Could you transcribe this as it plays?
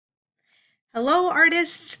Hello,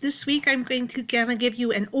 artists. This week I'm going to kind of give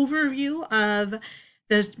you an overview of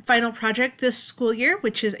the final project this school year,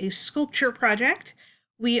 which is a sculpture project.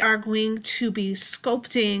 We are going to be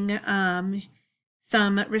sculpting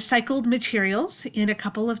some recycled materials in a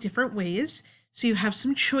couple of different ways. So you have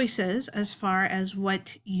some choices as far as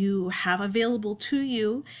what you have available to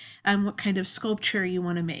you and what kind of sculpture you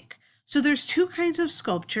want to make. So there's two kinds of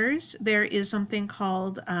sculptures. There is something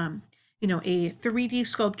called a 3D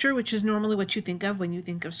sculpture, which is normally what you think of when you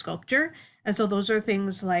think of sculpture. And so those are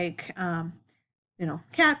things like,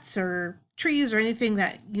 cats or trees or anything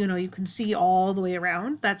that, you can see all the way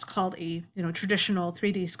around. That's called a, traditional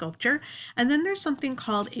 3D sculpture. And then there's something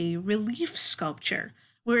called a relief sculpture,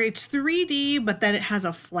 where it's 3D, but then it has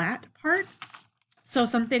a flat part. So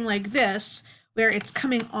something like this, where it's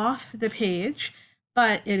coming off the page,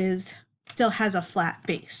 but it is still has a flat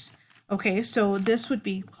base. Okay, so this would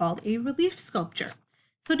be called a relief sculpture.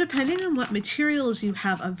 So depending on what materials you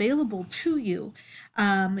have available to you,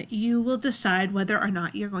 you will decide whether or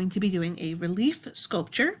not you're going to be doing a relief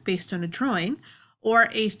sculpture based on a drawing or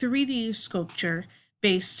a 3D sculpture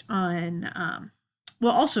based on,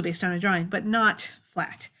 also based on a drawing, but not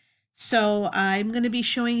flat. So I'm going to be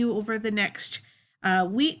showing you over the next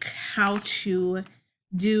week how to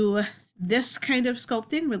do this kind of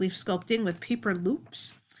sculpting, relief sculpting with paper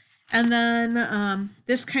loops. And then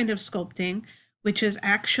this kind of sculpting, which is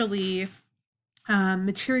actually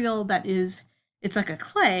material that it's like a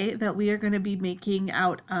clay that we are going to be making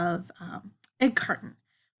out of egg carton.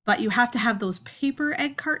 But you have to have those paper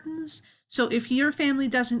egg cartons. So if your family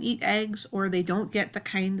doesn't eat eggs or they don't get the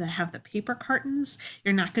kind that have the paper cartons,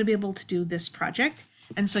 you're not going to be able to do this project.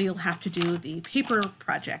 And so you'll have to do the paper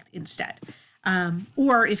project instead.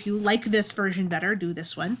 Or if you like this version better, do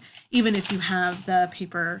this one, even if you have the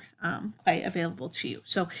paper clay available to you.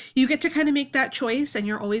 So you get to kind of make that choice, and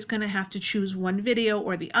you're always going to have to choose one video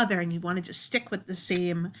or the other, and you want to just stick with the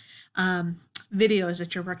same videos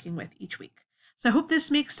that you're working with each week. So I hope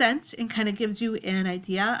this makes sense and kind of gives you an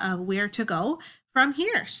idea of where to go from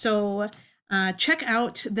here. So check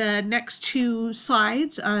out the next two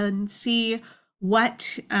slides and see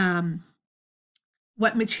what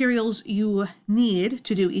materials you need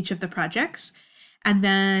to do each of the projects, and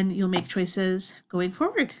then you'll make choices going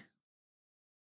forward.